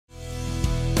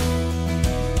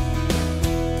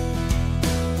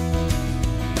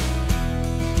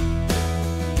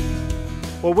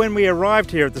Well, when we arrived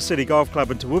here at the City Golf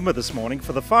Club in Toowoomba this morning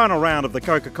for the final round of the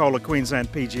Coca-Cola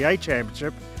Queensland PGA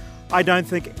Championship, I don't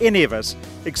think any of us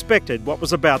expected what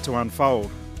was about to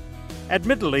unfold.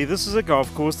 Admittedly, this is a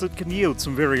golf course that can yield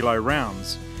some very low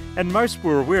rounds, and most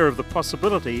were aware of the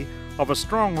possibility of a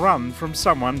strong run from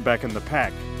someone back in the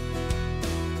pack.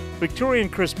 Victorian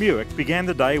Chris Muick began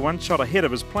the day one shot ahead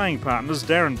of his playing partners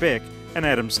Darren Beck and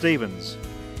Adam Stevens.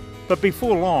 But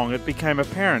before long it became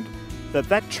apparent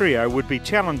that trio would be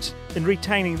challenged in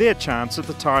retaining their chance at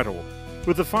the title.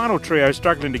 With the final trio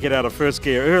struggling to get out of first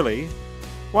gear early,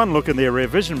 one look in their rear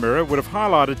vision mirror would have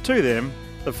highlighted to them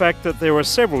the fact that there were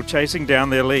several chasing down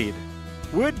their lead.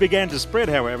 Word began to spread,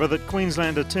 however, that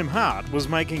Queenslander Tim Hart was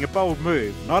making a bold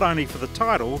move, not only for the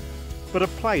title, but a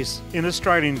place in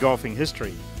Australian golfing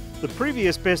history. The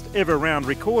previous best ever round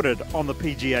recorded on the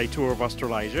PGA Tour of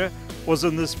Australasia was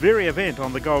in this very event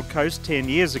on the Gold Coast 10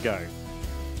 years ago.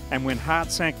 And when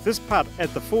Hart sank this putt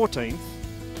at the 14th,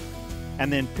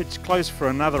 and then pitched close for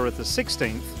another at the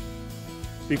 16th,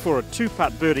 before a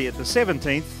two-putt birdie at the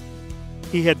 17th,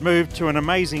 he had moved to an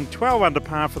amazing 12 under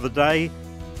par for the day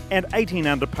and 18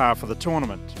 under par for the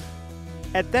tournament.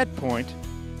 At that point,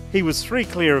 he was 3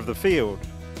 clear of the field.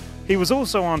 He was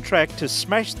also on track to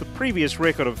smash the previous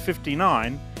record of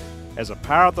 59, as a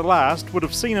par at the last would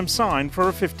have seen him sign for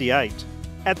a 58.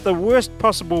 At the worst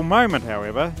possible moment,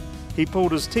 however, he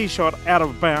pulled his tee shot out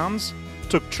of bounds,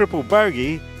 took triple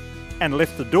bogey, and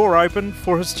left the door open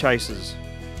for his chasers.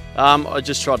 I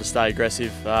just tried to stay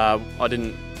aggressive.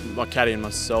 My caddy and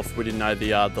myself, we didn't know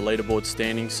the leaderboard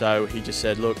standing, so he just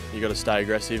said, "Look, you got to stay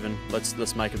aggressive and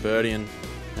let's make a birdie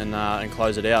and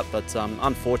close it out." But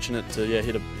unfortunate to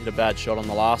hit a bad shot on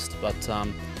the last. But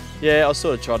I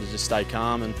sort of tried to just stay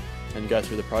calm and go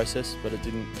through the process, but it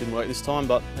didn't work this time.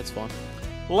 But that's fine.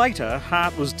 Later,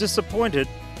 Hart was disappointed,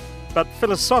 but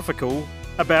philosophical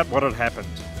about what had happened.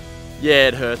 Yeah,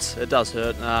 it hurts. It does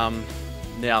hurt.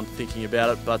 Now I'm thinking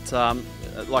about it, but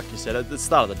like you said, at the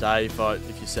start of the day,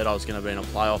 if you said I was going to be in a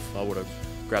playoff, I would have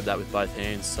grabbed that with both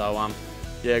hands. So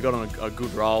I got on a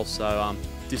good roll. So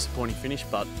disappointing finish,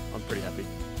 but I'm pretty happy.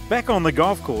 Back on the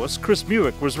golf course, Chris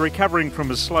Muick was recovering from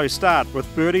his slow start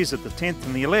with birdies at the 10th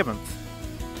and the 11th,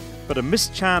 but a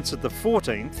missed chance at the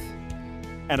 14th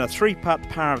and a 3-putt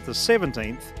par at the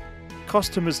 17th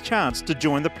cost him his chance to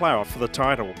join the playoff for the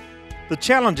title. The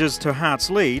challenges to Hart's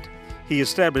lead, he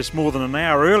established more than an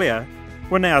hour earlier,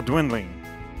 were now dwindling.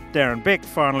 Darren Beck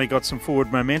finally got some forward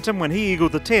momentum when he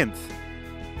eagled the 10th,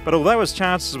 but although his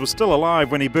chances were still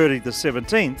alive when he birdied the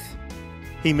 17th,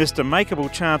 he missed a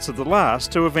makeable chance at the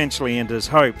last to eventually end his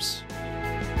hopes.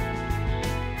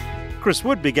 Chris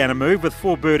Wood began a move with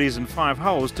 4 birdies and 5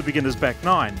 holes to begin his back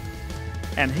 9,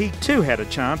 and he too had a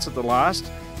chance at the last,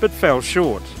 but fell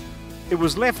short. It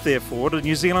was left therefore to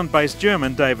New Zealand-based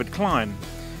German David Klein,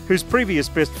 whose previous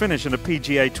best finish in a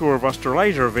PGA Tour of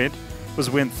Australasia event was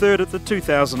when 3rd at the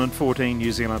 2014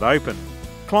 New Zealand Open.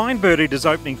 Klein birdied his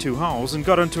opening 2 holes and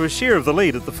got into a share of the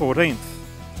lead at the 14th.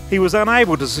 He was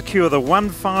unable to secure the one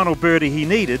final birdie he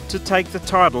needed to take the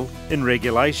title in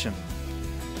regulation.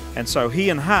 And so he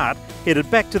and Hart headed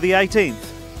back to the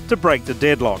 18th to break the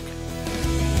deadlock.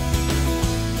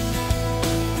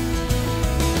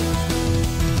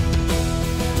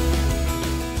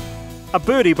 A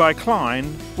birdie by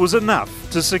Klein was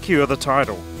enough to secure the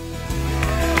title.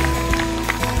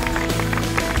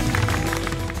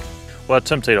 Well,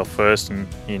 Tim teed off first, and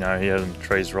he had the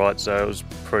trees right, so it was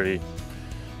pretty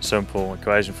simple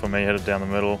equation for me. Hit it down the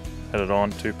middle, hit it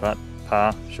on, 2-putt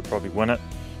par, should probably win it.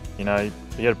 He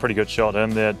had a pretty good shot in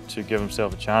there to give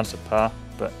himself a chance at par,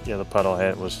 but the putt I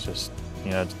had was just,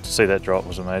 to see that drop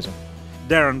was amazing.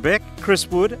 Darren Beck, Chris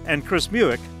Wood and Chris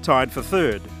Muick tied for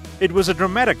 3rd. It was a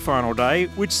dramatic final day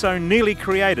which so nearly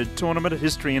created tournament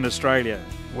history in Australia.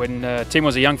 When Tim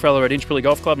was a young fella at Inchpilly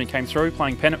Golf Club and he came through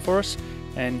playing pennant for us,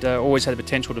 and always had the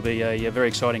potential to be a very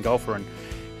exciting golfer,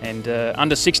 and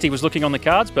under 60 was looking on the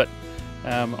cards, but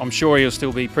I'm sure he'll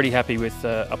still be pretty happy with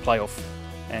a playoff,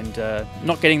 and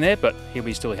not getting there, but he'll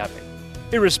be still happy.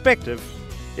 Irrespective,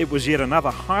 it was yet another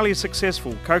highly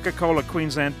successful Coca-Cola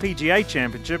Queensland PGA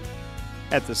Championship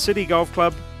at the City Golf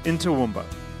Club in Toowoomba.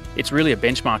 It's really a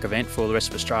benchmark event for the rest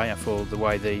of Australia for the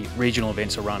way the regional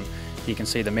events are run. You can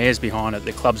see the mayors behind it,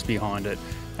 the clubs behind it,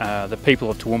 the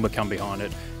people of Toowoomba come behind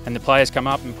it, and the players come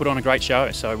up and put on a great show.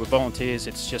 So with volunteers,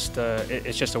 it's just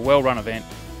a well-run event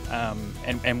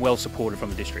and well supported from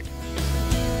the district.